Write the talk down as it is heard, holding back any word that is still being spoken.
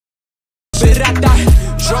spit it at that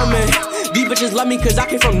drumming. These bitches love me cause I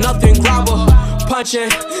came from nothing. Grabber, punching,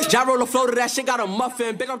 gyro the flow to that shit got a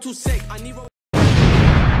muffin. Big, I'm too sick, I need.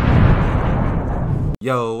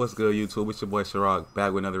 Yo, what's good, YouTube? It's your boy CirocisLive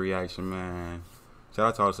back with another reaction, man. Shout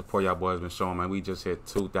out to all the support y'all boys been showing, man. We just hit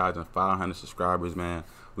 2,500 subscribers, man.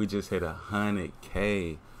 We just hit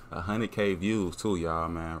 100K. 100K views too, y'all,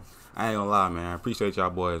 man. I ain't gonna lie, man. I appreciate y'all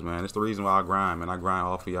boys, man. It's the reason why I grind, man. I grind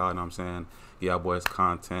off of y'all, you know what I'm saying? Get y'all boys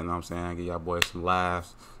content, you know what I'm saying? Get y'all boys some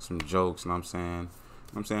laughs, some jokes, you know what I'm saying? You know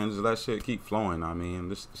what I'm saying? Just let shit keep flowing, I mean.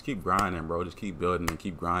 Just keep grinding, bro. Just keep building and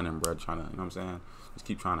keep grinding, bro. Trying to, you know what I'm saying? Just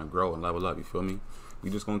keep trying to grow and level up, you feel me? We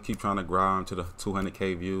just gonna keep trying to grind to the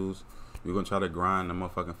 200K views. We're gonna try to grind the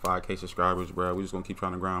motherfucking 5K subscribers, bro. We just gonna keep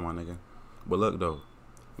trying to grind, my nigga. But look, though.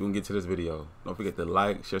 We're gonna get to this video. Don't forget to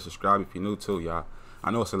like, share, subscribe if you're new too, y'all. I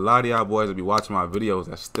know it's a lot of y'all boys that be watching my videos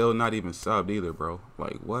that's still not even subbed either, bro.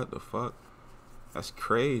 Like, what the fuck? That's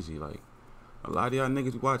crazy. Like, a lot of y'all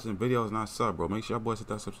niggas be watching videos not sub, bro. Make sure y'all boys hit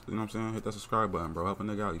that, you know what I'm saying? Hit that subscribe button, bro. Help a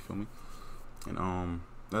nigga out, you feel me? And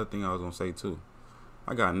another thing I was gonna say too.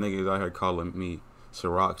 I got niggas out here calling me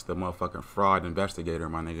Ciroc, the motherfucking fraud investigator,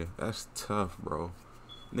 my nigga. That's tough, bro.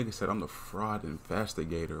 Niggas said I'm the fraud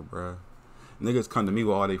investigator, bro. Niggas come to me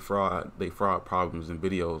with all they fraud problems and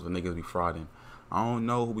videos and niggas be frauding. I don't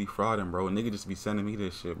know who be frauding, bro. Niggas just be sending me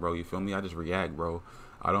this shit, bro. You feel me? I just react, bro.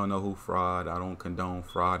 I don't know who fraud. I don't condone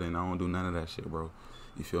fraud and I don't do none of that shit, bro.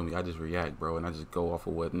 You feel me? I just react, bro. And I just go off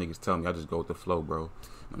of what niggas tell me. I just go with the flow, bro. You know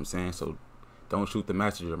what I'm saying? So don't shoot the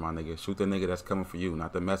messenger, my nigga. Shoot the nigga that's coming for you,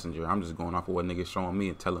 not the messenger. I'm just going off of what niggas showing me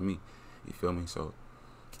and telling me. You feel me? So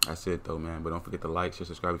that's it, though, man. But don't forget to like, share,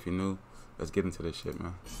 subscribe if you're new. Let's get into this shit,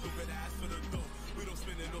 man.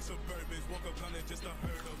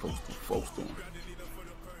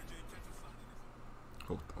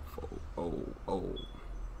 Oh.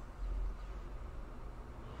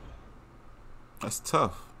 That's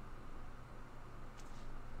tough.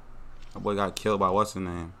 That boy got killed by what's his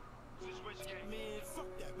name?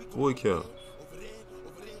 Who he killed?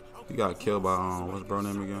 He got killed by what's bro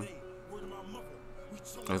name again?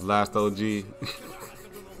 That's Last OG.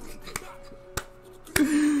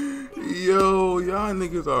 Yo, y'all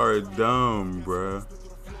niggas are dumb, bruh.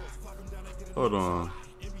 Hold on.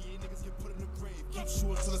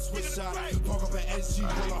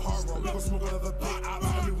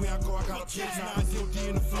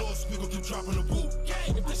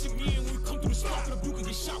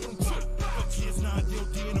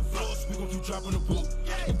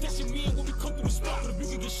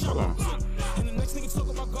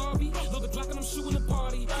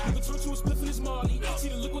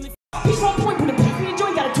 He's on point with a piece in the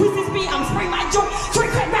joint, gotta twist his beat, I'm spraying my joint, straight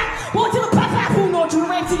cut back, one to the back, who know to the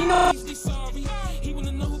ramp, you know. Sorry, he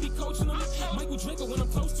wanna know who be coaching him. Michael Draco when I'm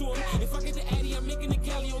close to him. If I get the Addy, I'm making the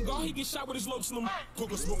Cali on guard, he get shot with his low slim.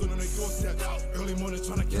 Coca smoking on their doorstep, early morning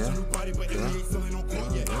trying to catch a new body, but he ain't feeling on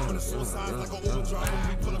court yet. On the suicide like an overdrive when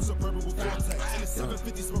we pull up suburban with Vortex. And the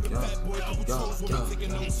 750 smoking fat boy, couple toes when we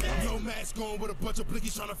taking notes. No mask on with a bunch of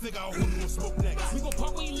blickies trying to figure out who gonna smoke next. We gon'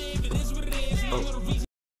 park where you live, it is what it is, you know the reason.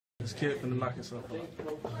 This kid finna knock himself out.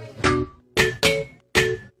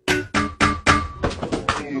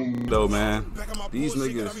 Though, man, these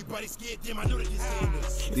niggas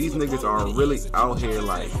are really out here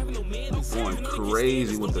like going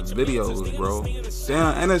crazy with the videos, bro.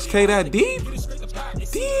 Damn, NxK that deep?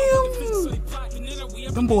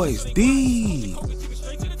 Damn, them boys deep.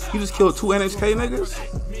 You just killed 2 NxK niggas?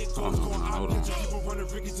 Hold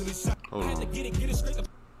on.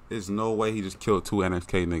 There's no way he just killed 2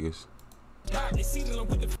 NxK niggas.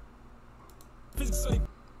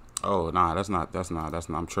 Oh, nah, that's not,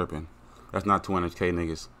 I'm tripping. That's not 2 NxK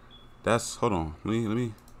niggas. That's, hold on, let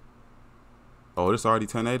me. Oh, this already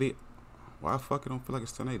 1080? Why the fuck it don't feel like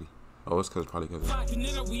it's 1080? Oh, it's probably cause.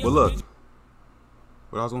 But look,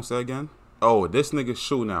 what I was gonna say again? Oh, this nigga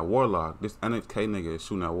shooting at Warlock. This NxK nigga is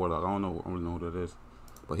shooting at Warlock. I don't really know who that is.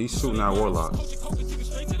 But he's shooting at Warlock.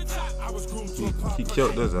 He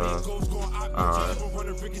killed this alright.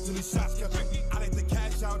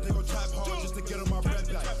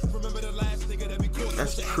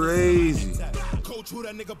 That's crazy.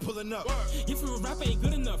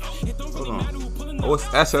 Hold on. Oh, it's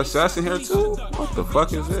SSS in here too? What the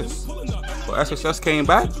fuck is this? Oh, SSS came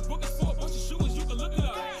back?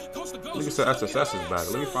 Nigga said SSS is back.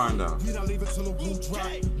 Let me find out.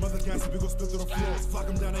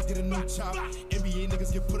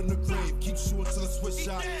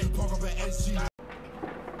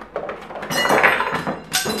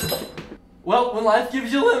 Well, when life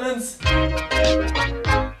gives you lemons.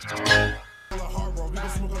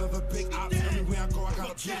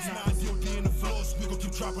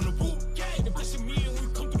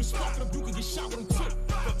 get shot with them too.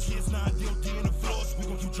 Kids not DOD in the floors, we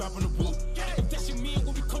gon' keep dropping the whoop. If that's your man,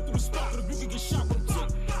 when we come through the spot, you can get shot with them too.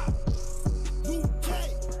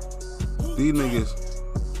 These niggas,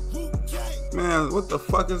 man, what the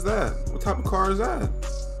fuck is that? What type of car is that?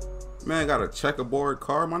 Man, got a checkerboard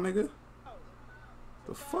car, my nigga.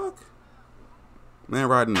 The fuck? Man,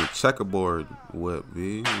 riding a checkerboard whip,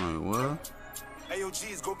 B. I'm like, what?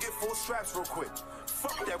 AOGs, go get full straps real quick.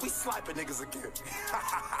 Fuck that, we sliping niggas again.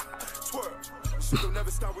 Twerk. Shit will never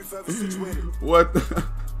stop, we forever situated. What the?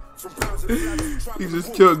 He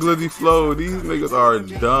just killed Glizzy Flow. These niggas are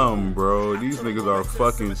dumb, bro. These niggas are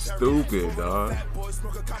fucking stupid, dog.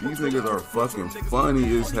 These niggas are fucking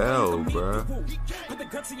funny as hell, bro. These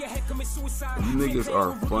niggas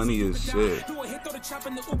are funny as shit.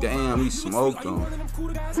 Damn, he smoked them.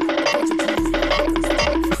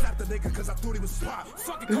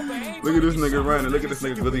 Look at this nigga running. Look at this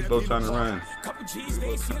nigga Glizzy Flow trying to run.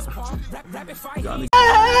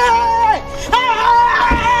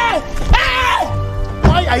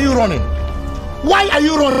 Why are you running? Why are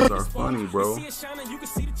you running? They're funny, bro.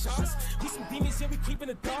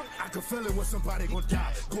 I can feel it when somebody gon'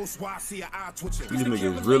 die. Ghost why I see an eye twitching. These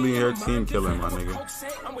niggas really in here team killing, my nigga.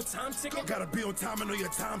 Gotta be on time, I know your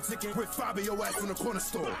time ticking. With Fabio your ass in the corner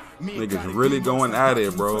store. Niggas really going at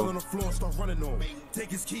it, bro.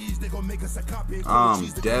 I'm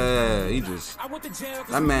dead. He just,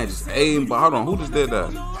 that man just aimed. Hold on, who just did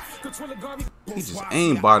that? He just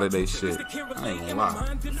aimbotted they shit. I ain't gonna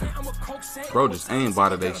lie. Bro just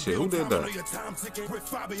aimbotted they shit. Who did that?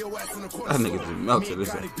 That nigga just melted his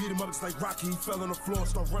ass.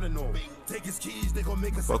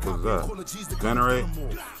 Fuck was that? Venerate?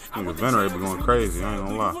 Nigga Venerate be going crazy, I ain't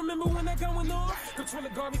gonna lie.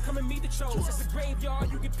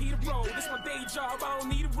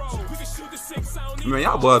 Man,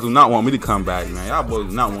 y'all boys do not want me to come back, man. Y'all boys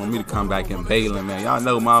do not want me to come back in bailing, man. Y'all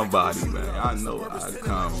know my body, man. Y'all know I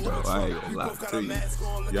come, bro. I ain't gonna lie to you.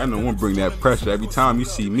 Y'all know I want to bring that pressure. Every time you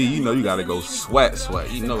see me, you know you gotta go sweat.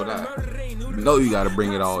 You know that. You know you gotta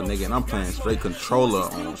bring it all, nigga. And I'm playing straight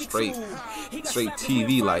controller on straight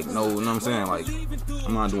TV, like, no, you know what I'm saying? Like,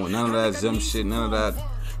 I'm not doing none of that Zim shit, none of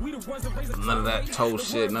that toe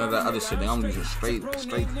shit, none of that other shit. Nigga. I'm using straight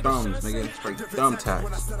thumbs, nigga. Straight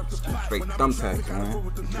thumbtacks, man. Straight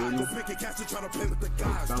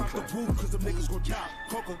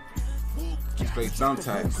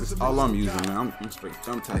thumbtacks. That's all I'm using, man. I'm straight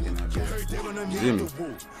thumbtacking that bitch. Jimmy.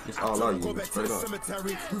 That's all I use. Straight up. Straight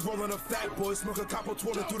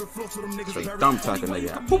thumbtacking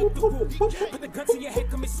nigga.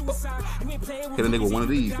 Hit a nigga with one of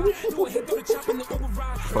these.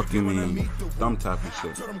 Fuck you mean? Thumbtacking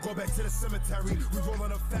shit.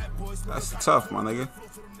 That's tough, my nigga.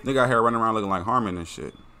 Nigga out here running around looking like Harmon and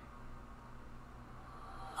shit.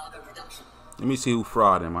 Let me see who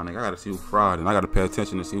frauding, my nigga. I gotta see who frauding. I gotta pay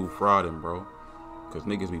attention to see who frauding, bro. Cause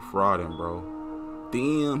niggas be frauding, bro.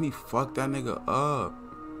 Damn, he fucked that nigga up.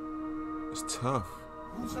 It's tough.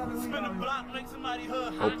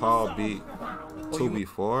 Paul beat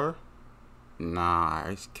 2B4? Nah,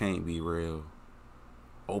 this can't be real.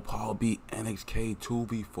 Paul beat NxK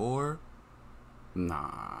 2B4?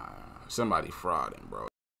 Nah, somebody frauding, bro.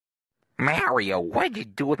 Mario, what'd you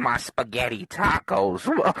do with my spaghetti tacos?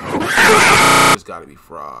 This gotta be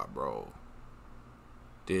fraud, bro.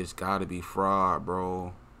 This gotta be fraud,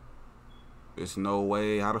 bro. There's no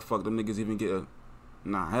way. How the fuck them niggas even get a...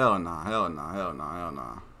 Nah, hell nah, hell nah, hell nah, hell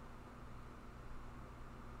nah.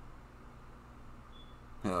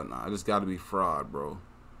 Hell nah, this gotta be fraud, bro.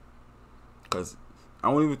 Cause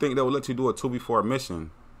I don't even think they would let you do a 2v4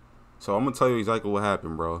 mission. So I'm gonna tell you exactly what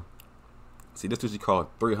happened, bro. See, this is what you call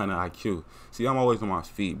 300 IQ. See, I'm always on my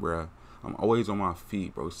feet, bro. I'm always on my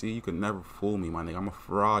feet, bro. See, you can never fool me, my nigga. I'm a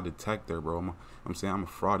fraud detector, bro. I'm saying I'm a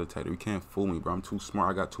fraud detector. You can't fool me, bro. I'm too smart.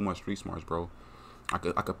 I got too much street smarts, bro. I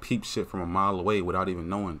could peep shit from a mile away without even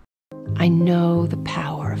knowing. I know the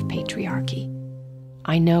power of patriarchy.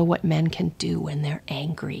 I know what men can do when they're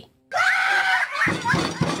angry.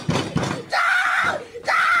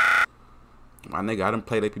 My nigga, I done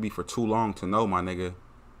played APB for too long to know, my nigga.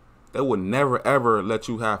 They would never ever let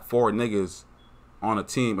you have 4 niggas on a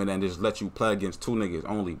team and then just let you play against 2 niggas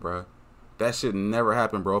only, bro. That shit never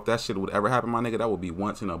happen, bro. If that shit would ever happen, my nigga, that would be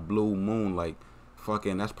once in a blue moon. Like,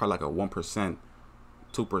 fucking, that's probably like a 1%,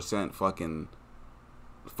 2%, fucking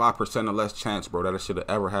 5% or less chance, bro, that it should have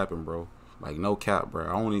ever happened, bro. Like, no cap, bro.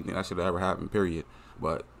 I don't even think that should have ever happened, period.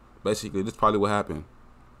 But basically, this is probably what happened.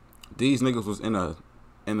 These niggas was in a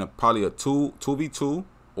probably a 2v2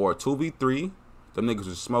 or a 2v3. Them niggas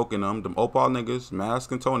was smoking them. Them Opal niggas,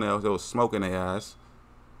 mask and toenails, they was smoking their ass.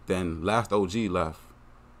 Then last OG left.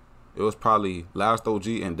 It was probably Last OG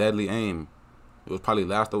and Deadly Aim. It was probably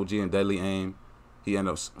Last OG and Deadly Aim. He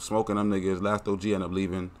ended up smoking them niggas. Last OG ended up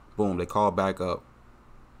leaving. Boom, they called back up.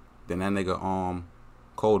 Then that nigga,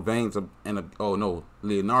 Cold Veins ended up, oh no,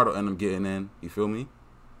 Leonardo ended up getting in. You feel me?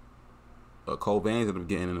 Cold Veins ended up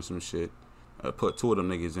getting into some shit. Put 2 of them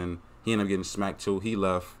niggas in. He ended up getting smacked too. He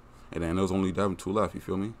left. And then there was only them 2 left. You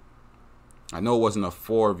feel me? I know it wasn't a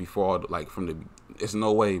 4v4, like, from the... It's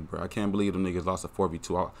no way, bro. I can't believe them niggas lost a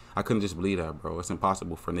 4v2. I couldn't just believe that, bro. It's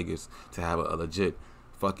impossible for niggas to have a legit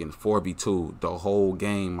fucking 4v2 the whole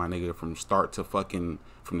game, my nigga, from start to fucking...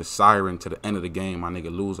 From the siren to the end of the game, my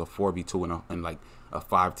nigga, lose a 4v2 in like, a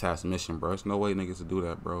 5-task mission, bro. There's no way niggas to do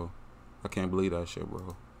that, bro. I can't believe that shit,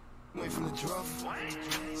 bro. Wait from the drop.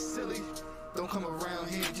 Silly. Don't come around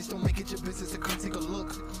here. Just don't make it your business to come take a look.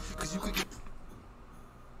 Cause you could get...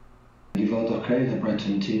 Give out of credit, I brought to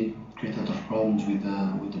the team, create a lot of problems with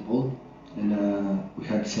the ball, and we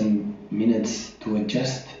had some minutes to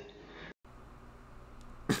adjust.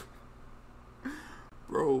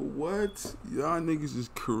 Bro, what? Y'all niggas is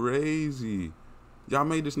crazy. Y'all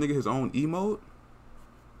made this nigga his own emote?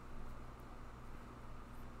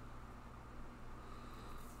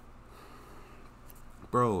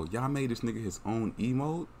 Bro, y'all made this nigga his own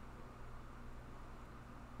emote?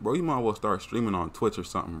 Bro, you might as well start streaming on Twitch or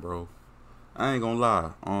something, bro. I ain't gonna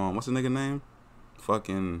lie. What's the nigga name?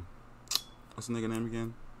 Fucking, what's the nigga name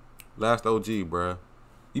again? Last OG, bruh.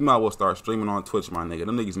 You might as well start streaming on Twitch, my nigga.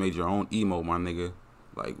 Them niggas made your own emote, my nigga.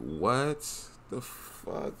 Like, what the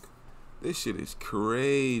fuck? This shit is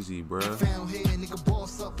crazy, bruh.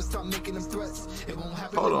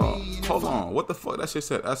 Hold on. What the fuck? That shit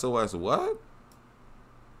said SOS what?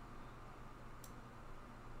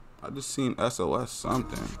 I just seen SOS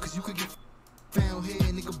something.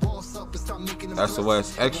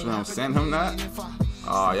 SOS extra, send him that?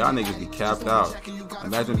 Aw, y'all niggas be capped out.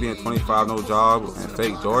 Imagine being 25, no job, and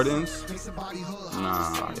fake Jordans.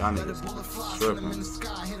 Nah, y'all niggas tripping.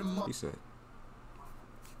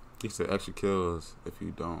 He said extra kills if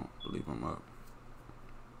you don't believe him up.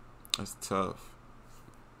 That's tough.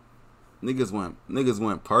 Niggas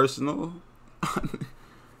went personal.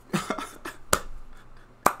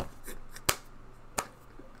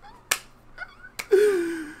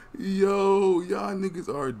 Yo, y'all niggas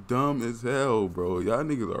are dumb as hell, bro. Y'all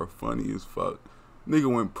niggas are funny as fuck. Nigga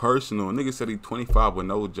went personal. Nigga said he 25 with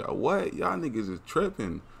no job. What? Y'all niggas is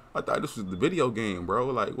tripping. I thought this was the video game, bro.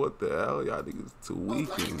 Like, what the hell? Y'all niggas too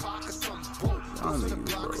weekend. Y'all niggas,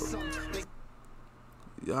 bro.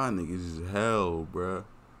 Y'all niggas is hell, bro.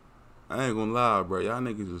 I ain't gonna lie, bro. Y'all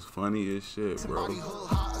niggas is funny as shit, bro.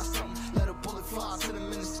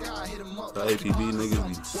 The APB niggas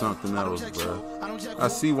be something else, bro. I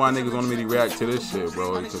see why niggas want me to react to this shit,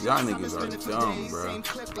 bro. Because y'all niggas are dumb, bro.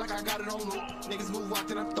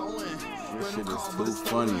 This shit is too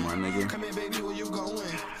funny, my nigga.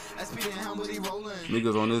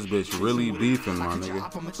 Niggas on this bitch really beefing, my nigga.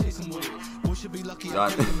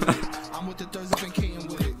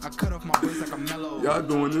 Y'all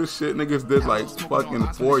doing this shit niggas did like fucking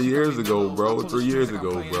 4 years ago, bro. 3 years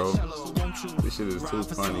ago, bro. This shit is too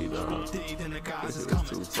funny, dog. This shit is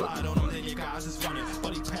too fucking funny.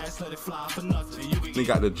 They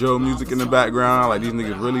got the drill music in the background. Like, these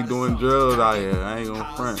niggas really doing drills out here. I ain't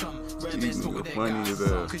gonna front. These niggas funny as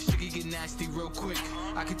hell. These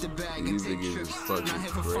niggas is fucking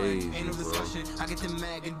crazy, bro.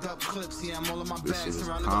 This shit is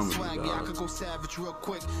comedy, dog.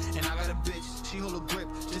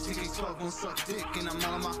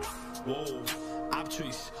 Whoa,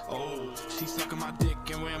 Apperciate. Oh, she sucking my dick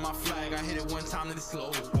and wearing my flag. I hit it one time and it's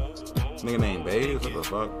slow. Nigga named Babe? What the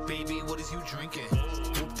fuck? Baby, what is you drinking?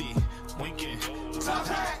 Whoopty, winking. Top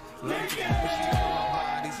hat, Lincoln.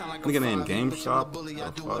 Nigga named GameStop?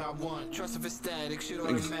 What the fuck?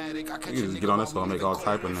 Niggas just get on this one and make all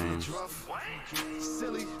type of names.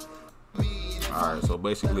 Alright, so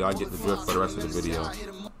basically I get the drift for the rest of the video.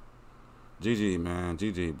 GG, man.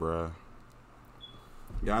 GG, bruh.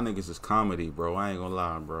 Y'all niggas is comedy, bro. I ain't gonna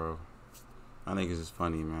lie, bro. Y'all niggas is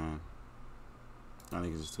funny, man. Y'all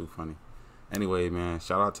niggas is too funny. Anyway, man,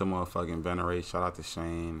 shout out to motherfucking Venerate. Shout out to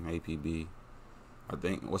Shane, APB. I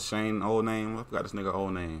think, what's Shane old name? I forgot this nigga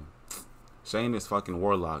old name. Shane is fucking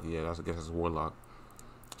Warlock. Yeah, I guess it's Warlock.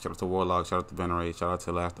 Shout out to Warlock. Shout out to Venerate. Shout out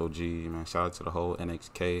to Last OG, man. Shout out to the whole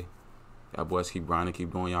NxK. Y'all boys keep grinding,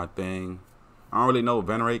 keep doing y'all thing. I don't really know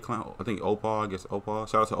Venerate clan. I think Opal. I guess Opal.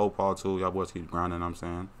 Shout out to Opal too. Y'all boys keep grinding. You know what I'm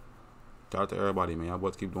saying. Shout out to everybody, man. Y'all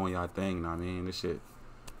boys keep doing y'all thing. You know what I mean, this shit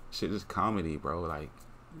is comedy, bro. Like,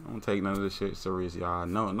 don't take none of this shit serious, y'all.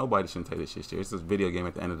 No, nobody shouldn't take this shit serious. It's this video game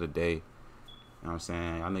at the end of the day. know what I'm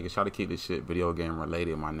saying? Y'all niggas try to keep this shit video game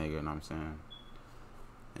related, my nigga, you know what I'm saying?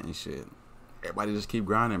 And shit. Everybody just keep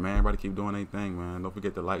grinding, man. Everybody keep doing their thing, man. Don't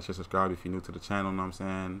forget to like, share, subscribe if you're new to the channel, you know what I'm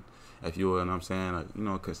saying? If you're, you know what I'm saying, you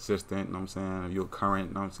know, consistent, you know what I'm saying? If you're current,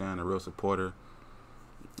 you know what I'm saying, a real supporter,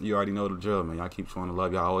 you already know the drill, man. Y'all keep showing the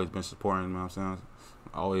love. Y'all always been supporting, you know what I'm saying?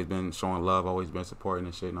 Always been showing love, always been supporting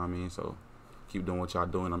and shit, you know what I mean? So keep doing what y'all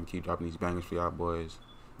doing. I'm gonna keep dropping these bangers for y'all boys.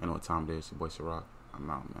 You know what time it is. It's your boy CirocisLive. I'm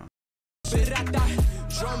out, man.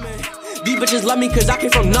 These bitches love me cause I came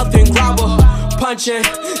from nothing. Grabber, punching,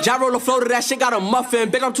 gyro the flow to that shit got a muffin.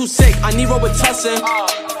 Big, I'm too sick, I need Robitussin.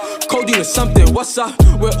 Codeine or something, what's up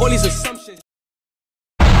with all these assumptions?